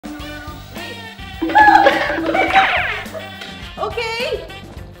Okay.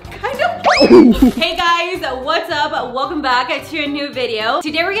 Kind of. Hey guys, what's up? Welcome back to a new video.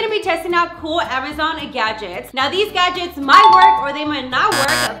 Today we're gonna be testing out cool Amazon gadgets. Now these gadgets might work or they might not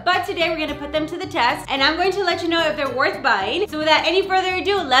work, but today we're gonna put them to the test and I'm going to let you know if they're worth buying. So without any further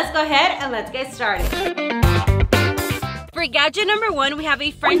ado, let's go ahead and let's get started. For gadget number one, we have a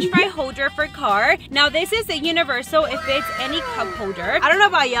French fry holder for car. Now this is a universal, it fits any cup holder. I don't know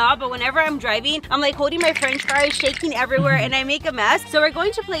about y'all, but whenever I'm driving, I'm like holding my French fries, shaking everywhere, and I make a mess. So we're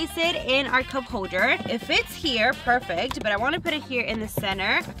going to place it in our cup holder. It fits here, perfect, but I want to put it here in the center.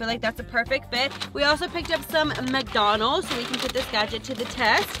 I feel like that's a perfect fit. We also picked up some McDonald's, so we can put this gadget to the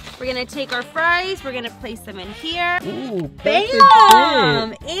test. We're gonna take our fries, we're gonna place them in here. Ooh,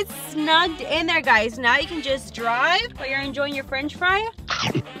 bam! It's snugged in there, guys. Now you can just drive while you're enjoying your French fry.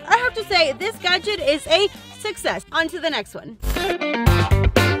 I have to say, this gadget is a success. On to the next one.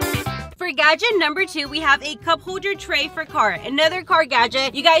 For gadget number two, we have a cup holder tray for car. Another car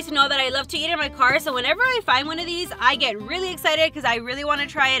gadget. You guys know that I love to eat in my car, so whenever I find one of these, I get really excited because I really want to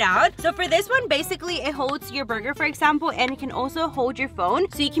try it out. So for this one, basically it holds your burger, for example, and it can also hold your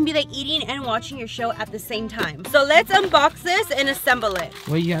phone, so you can be like eating and watching your show at the same time. So let's unbox this and assemble it.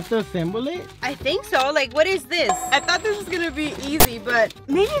 Wait, you have to assemble it? I think so. Like, what is this? I thought this was gonna be easy, but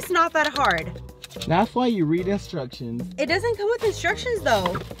maybe it's not that hard. That's why you read instructions. It doesn't come with instructions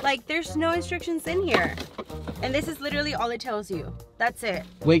though. Like, there's no instructions in here. And this is literally all it tells you. That's it.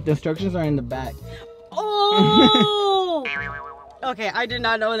 Wait, the instructions are in the back. Oh! Okay, I did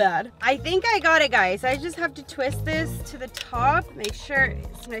not know that. I think I got it, guys. I just have to twist this to the top, make sure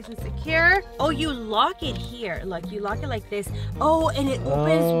it's nice and secure. Oh, you lock it here. Look, you lock it like this. Oh, and it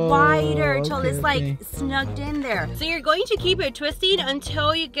opens wider till it's like snugged in there. So you're going to keep it twisting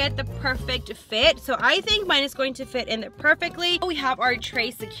until you get the perfect fit. So I think mine is going to fit in there perfectly. We have our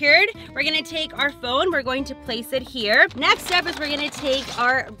tray secured. We're gonna take our phone. We're going to place it here. Next step is we're gonna take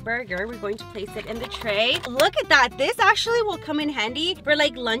our burger. We're going to place it in the tray. Look at that. This actually will come in handy for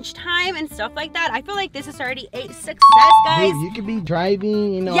like lunchtime and stuff like that. I feel like this is already a success, guys. Dude, you could be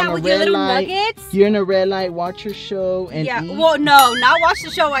driving, you know, yeah, on a with red your little light. nuggets. You're in a red light, watch your show and yeah, eat. well, no, not watch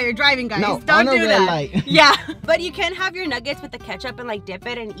the show while you're driving, guys. No, don't on do a red that. light. Yeah, but you can have your nuggets with the ketchup and like dip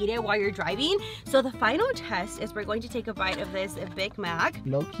it and eat it while you're driving. So the final test is we're going to take a bite of this Big Mac.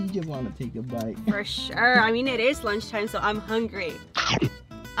 Low-key just want to take a bite. For sure. I mean, it is lunchtime, so I'm hungry.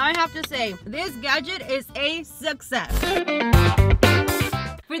 I have to say, this gadget is a success.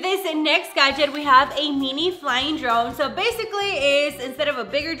 For this next gadget, we have a mini flying drone. So basically is, instead of a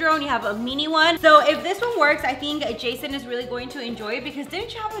bigger drone, you have a mini one. So if this one works, I think Jason is really going to enjoy it, because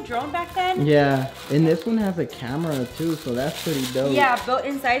didn't you have a drone back then? Yeah, and this one has a camera too, so that's pretty dope. Yeah, built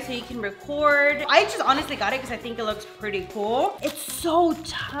inside so you can record. I just honestly got it because I think it looks pretty cool. It's so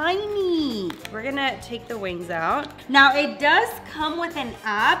tiny. We're gonna take the wings out. Now it does come with an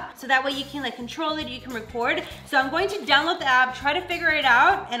app, so that way you can like control it, you can record. So I'm going to download the app, try to figure it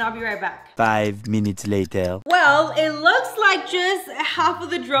out, and I'll be right back. 5 minutes later. Well, it looks like just half of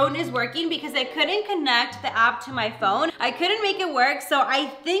the drone is working because I couldn't connect the app to my phone. I couldn't make it work, so I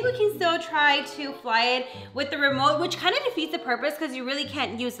think we can still try to fly it with the remote, which kind of defeats the purpose because you really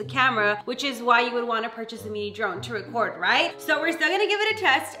can't use the camera, which is why you would want to purchase a mini drone to record, right? So we're still gonna give it a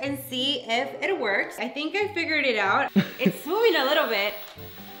test and see if it works. I think I figured it out. It's moving a little bit.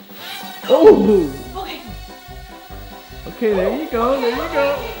 Oh! Okay. Okay, there you go, there you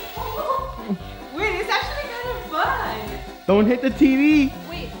go. Wait, it's actually kind of fun. Don't hit the TV.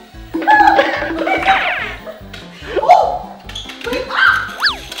 Wait. Oh! Wait. Ah!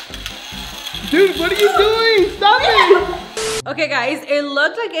 Dude, what are you doing? Stop it! Okay guys, it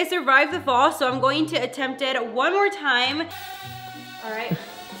looked like it survived the fall, so I'm going to attempt it one more time. All right,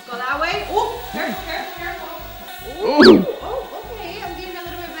 let's go that way. Oh, careful, careful, careful. Ooh. Oh, okay, I'm getting a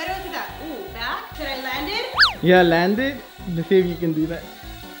little bit better. Look at that. Ooh, back. Should I land it? Yeah, land it. Let's see if you can do that.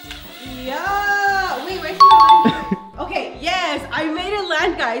 Yeah. Wait, where's my land? Okay, yes, I made it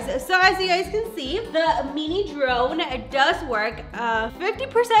land, guys. So as you guys can see, the mini drone does work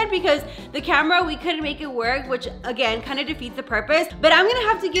 50% because the camera, we couldn't make it work, which again, kind of defeats the purpose. But I'm gonna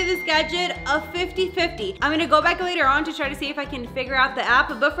have to give this gadget a 50-50. I'm gonna go back later on to try to see if I can figure out the app.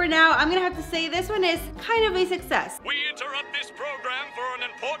 But for now, I'm gonna have to say this one is kind of a success. We interrupt this program for an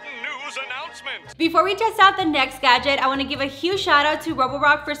important news announcement. Before we test out the next gadget, I wanna give a huge shout out to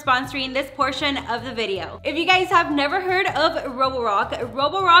Roborock for sponsoring this portion of the video. If you guys have never heard of Roborock.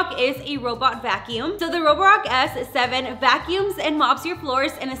 Roborock is a robot vacuum. So the Roborock S7 vacuums and mops your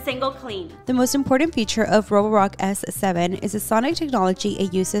floors in a single clean. The most important feature of Roborock S7 is the sonic technology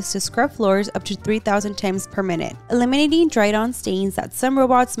it uses to scrub floors up to 3,000 times per minute, eliminating dried-on stains that some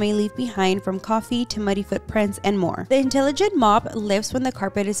robots may leave behind from coffee to muddy footprints and more. The intelligent mop lifts when the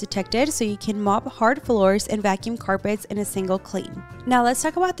carpet is detected, so you can mop hard floors and vacuum carpets in a single clean. Now let's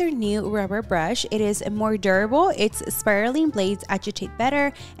talk about their new rubber brush. It is more durable, its spiraling blades agitate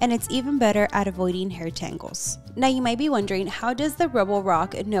better, and it's even better at avoiding hair tangles. Now you might be wondering, how does the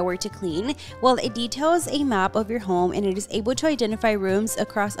Roborock know where to clean? Well, it details a map of your home and it is able to identify rooms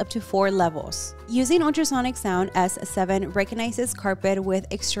across up to 4 levels. Using ultrasonic sound, S7 recognizes carpet with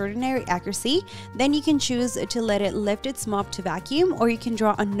extraordinary accuracy. Then you can choose to let it lift its mop to vacuum, or you can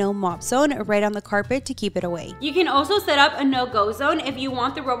draw a no mop zone right on the carpet to keep it away. You can also set up a no-go zone if you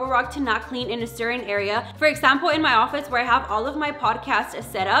want the Roborock to not clean in a certain area. For example, in my office where I have all of my podcasts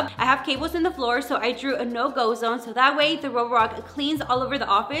set up, I have cables in the floor, so I drew a no-go zone, so that way the Roborock cleans all over the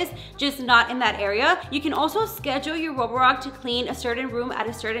office, just not in that area. You can also schedule your Roborock to clean a certain room at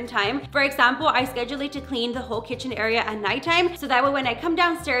a certain time. For example, I schedule it to clean the whole kitchen area at nighttime, so that way when I come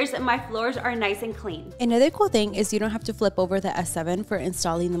downstairs, my floors are nice and clean. Another cool thing is you don't have to flip over the S7 for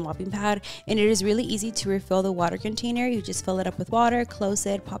installing the mopping pad, and it is really easy to refill the water container. You just fill it up with water, close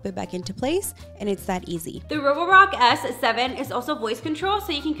it, pop it back into place, and it's that easy. The Roborock S7 is also voice control,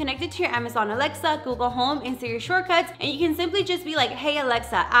 so you can connect it to your Amazon Alexa, Google Home, insert your shortcuts, and you can simply just be like, hey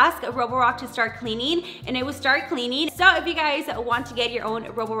Alexa, ask Roborock to start cleaning, and it will start cleaning. So if you guys want to get your own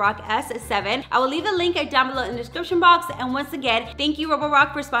Roborock S7, I will leave the link down below in the description box. And once again, thank you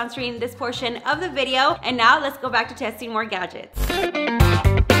Roborock for sponsoring this portion of the video. And now let's go back to testing more gadgets.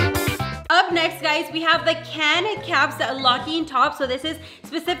 Up next, guys, we have the can caps locking top. So this is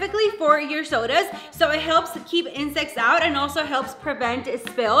specifically for your sodas. So it helps keep insects out and also helps prevent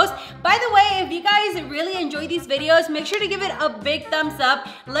spills. By the way, if you guys really enjoy these videos, make sure to give it a big thumbs up.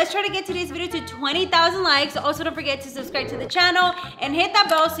 Let's try to get today's video to 20,000 likes. Also, don't forget to subscribe to the channel and hit that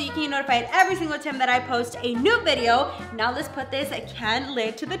bell so you can get notified every single time that I post a new video. Now let's put this can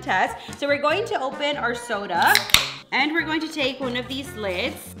lid to the test. So we're going to open our soda. And we're going to take one of these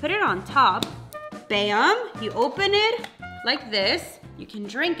lids, put it on top, bam, you open it like this, you can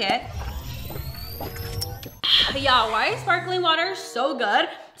drink it. Yeah, why is sparkling water so good?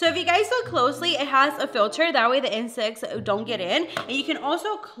 So if you guys look closely, it has a filter, that way the insects don't get in. And you can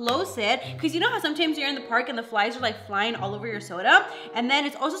also close it, because you know how sometimes you're in the park and the flies are like flying all over your soda? And then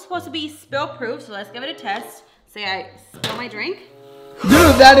it's also supposed to be spill proof, so let's give it a test. Say I spill my drink.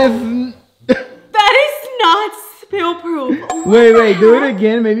 Dude, that is... That is not spill proof. Wait, do it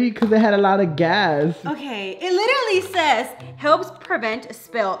again. Maybe because it had a lot of gas. Okay, it literally says helps prevent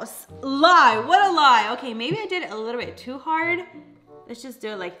spills. Lie, what a lie. Okay, maybe I did it a little bit too hard. Let's just do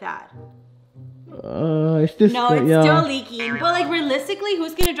it like that. It's just no, it's still leaking. But like realistically,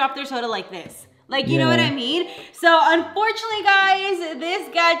 who's gonna drop their soda like this? Like, you know what I mean? So unfortunately, guys, this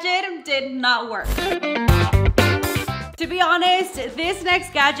gadget did not work. To be honest, this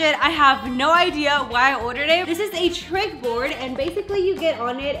next gadget, I have no idea why I ordered it. This is a trick board, and basically you get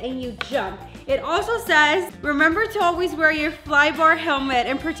on it and you jump. It also says, remember to always wear your flybar helmet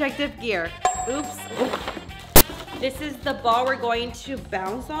and protective gear. Oops. This is the ball we're going to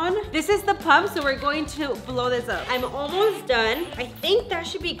bounce on. This is the pump, so we're going to blow this up. I'm almost done. I think that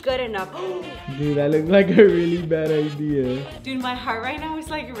should be good enough. Dude, that looks like a really bad idea. Dude, my heart right now is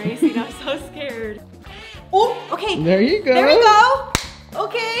like racing. I'm so scared. Oh, okay. There you go. There we go.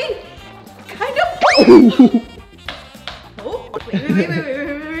 Okay. Kind of. Oh, wait.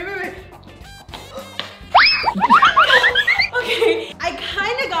 Okay, I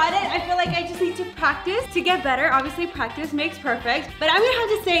kind of got it. I feel like I just need to practice to get better. Obviously, practice makes perfect. But I'm gonna have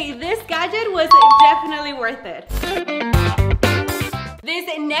to say, this gadget was definitely worth it. This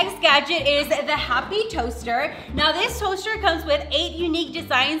next gadget is the Happy Toaster. Now this toaster comes with 8 unique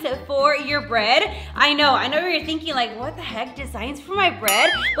designs for your bread. I know you're thinking like, what the heck, designs for my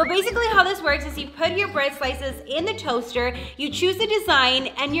bread? But basically how this works is you put your bread slices in the toaster, you choose a design,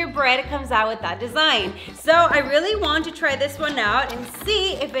 and your bread comes out with that design. So I really want to try this one out and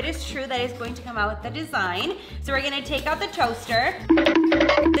see if it is true that it's going to come out with the design. So we're gonna take out the toaster.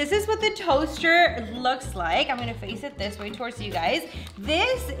 This is what the toaster looks like. I'm gonna face it this way towards you guys.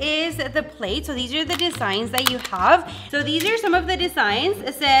 This is the plate. So these are the designs that you have. So these are some of the designs.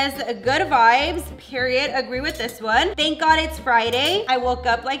 It says good vibes, period. Agree with this one. Thank God it's Friday. I woke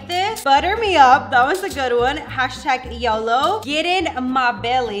up like this. Butter me up. That was a good one. Hashtag YOLO. Get in my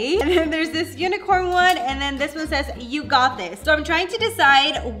belly. And then there's this unicorn one. And then this one says you got this. So I'm trying to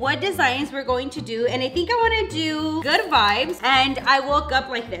decide what designs we're going to do. And I think I want to do good vibes. And I woke up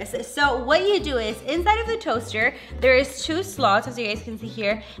like this. So what you do is inside of the toaster, there is 2 slots, as you guys can see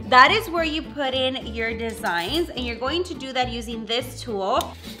here. That is where you put in your designs, and you're going to do that using this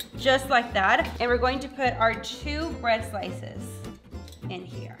tool, just like that. And we're going to put our 2 bread slices in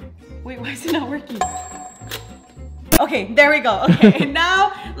here. Wait, why is it not working? Okay, there we go. Okay,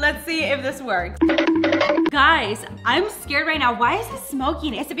 now let's see if this works. Guys, I'm scared right now. Why is it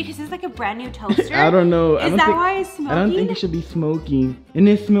smoking? Is it because it's like a brand new toaster? I don't know. Is that why it's smoking? I don't think it should be smoking. And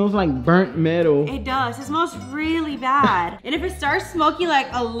it smells like burnt metal. It does. It smells really bad. And if it starts smoking like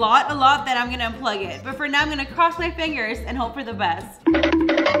a lot, then I'm gonna unplug it. But for now, I'm gonna cross my fingers and hope for the best.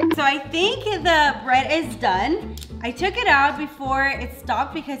 So I think the bread is done. I took it out before it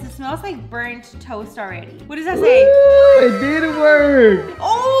stopped because it smells like burnt toast already. What does that say? Ooh, it did work.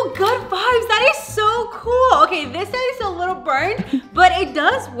 Oh, good vibes. That is so cool. Okay, this side is a little burnt, but it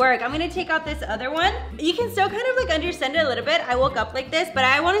does work. I'm gonna take out this other one. You can still kind of like understand it a little bit. I woke up like this, but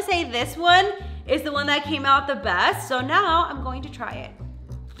I wanna say this one is the one that came out the best. So now I'm going to try it.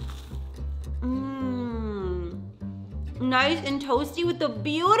 Nice and toasty with the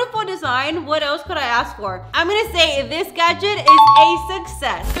beautiful design. What else could I ask for? I'm gonna say this gadget is a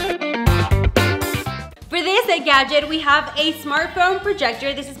success. For this gadget, we have a smartphone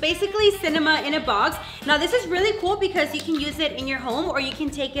projector. This is basically cinema in a box. Now this is really cool because you can use it in your home or you can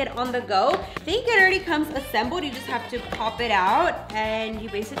take it on the go. I think it already comes assembled. You just have to pop it out and you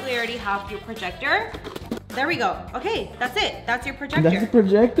basically already have your projector. There we go. Okay, that's it. That's your projector. That's a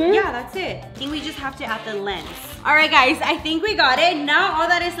projector? Yeah, that's it. I think we just have to add the lens. All right, guys, I think we got it. Now all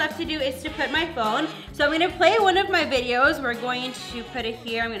that is left to do is to put my phone. So I'm gonna play one of my videos. We're going to put it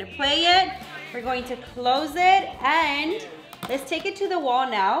here. I'm gonna play it. We're going to close it and let's take it to the wall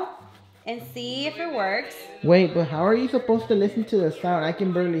now and see if it works. Wait, but how are you supposed to listen to the sound? I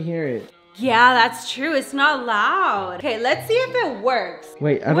can barely hear it. Yeah, that's true. It's not loud. Okay, let's see if it works.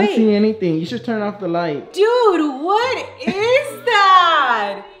 Wait, I don't see anything. You should turn off the light. Dude, what is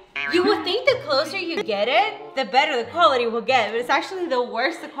that? You would think the closer you get it, the better the quality will get. But it's actually the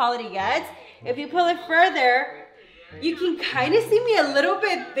worse the quality gets. If you pull it further, you can kind of see me a little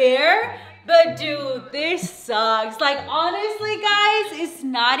bit there. But dude, this sucks. Like honestly, guys, it's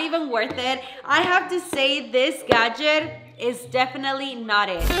not even worth it. I have to say this gadget is definitely not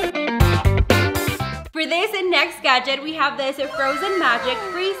it. For this next gadget, we have this Frozen Magic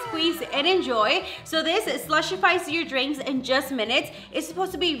Freeze, Squeeze, and Enjoy. So this slushifies your drinks in just minutes. It's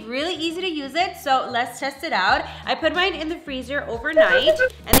supposed to be really easy to use it, so let's test it out. I put mine in the freezer overnight,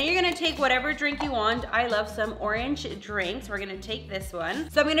 and then you're gonna take whatever drink you want. I love some orange drinks. We're gonna take this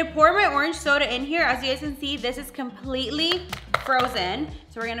one. So I'm gonna pour my orange soda in here. As you guys can see, this is completely frozen.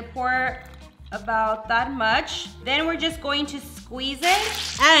 So we're gonna pour about that much. Then we're just going to squeeze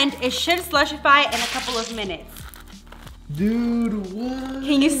it and it should slushify in a couple of minutes. Dude, what?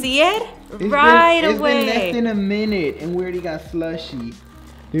 Can you see it? It's right been away. less than a minute and we already got slushy.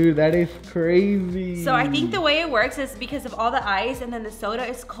 Dude, that is crazy. So I think the way it works is because of all the ice and then the soda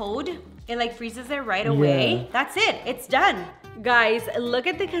is cold, it like freezes it right away. Yeah. That's it, it's done. Guys, look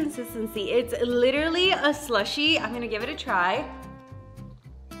at the consistency. It's literally a slushie. I'm gonna give it a try.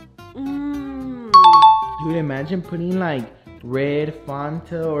 Dude, imagine putting like red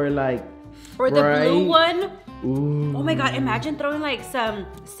Fanta or like Sprite. Or the blue one. Ooh. Oh my god, imagine throwing like some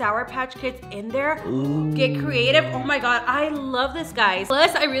Sour Patch Kids in there. Ooh. Get creative. Oh my god, I love this, guys.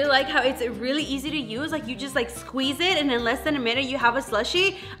 Plus, I really like how it's really easy to use. Like you just like squeeze it and in less than a minute you have a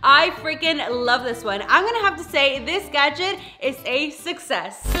slushie. I freaking love this one. I'm gonna have to say this gadget is a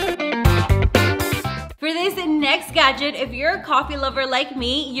success. For this next gadget, if you're a coffee lover like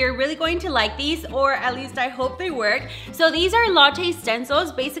me, you're really going to like these, or at least I hope they work. So these are latte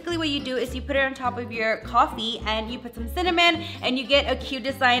stencils. Basically what you do is you put it on top of your coffee and you put some cinnamon and you get a cute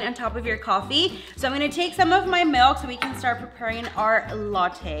design on top of your coffee. So I'm gonna take some of my milk so we can start preparing our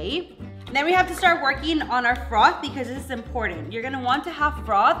latte. Then we have to start working on our froth because this is important. You're gonna want to have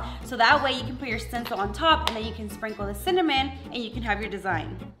froth so that way you can put your stencil on top and then you can sprinkle the cinnamon and you can have your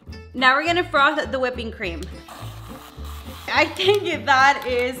design. Now we're gonna froth the whipping cream. I think that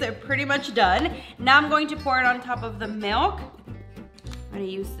is pretty much done. Now I'm going to pour it on top of the milk. I'm gonna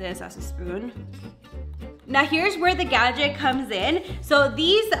use this as a spoon. Now here's where the gadget comes in. So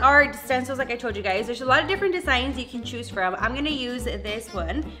these are stencils like I told you guys. There's a lot of different designs you can choose from. I'm gonna use this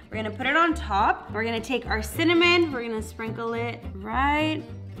one. We're gonna put it on top. We're gonna take our cinnamon. We're gonna sprinkle it right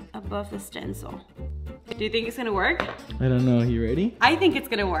above the stencil. Do you think it's gonna work? I don't know. You ready? I think it's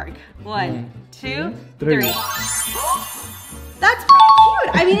gonna work. 1, 2, 3. That's pretty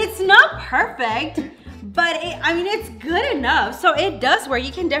cute. I mean, it's not perfect, but it's good enough. So it does work.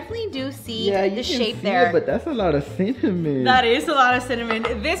 You can definitely see the shape there. It, but that's a lot of cinnamon. That is a lot of cinnamon.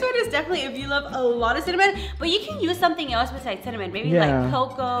 This one is definitely if you love a lot of cinnamon, but you can use something else besides cinnamon. Maybe like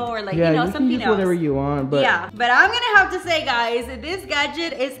cocoa or like, you know, something else. Whatever you want, but yeah. But I'm gonna have to say, guys, this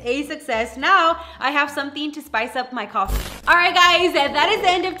gadget is a success. Now I have something to spice up my coffee. All right, guys, that is the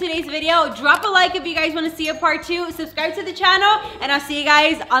end of today's video. Drop a like if you guys want to see a part 2. Subscribe to the channel, and I'll see you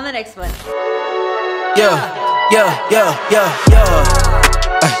guys on the next one.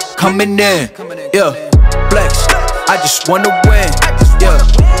 Coming in, flex. I just wanna win,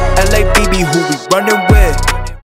 LA BB, who we running with.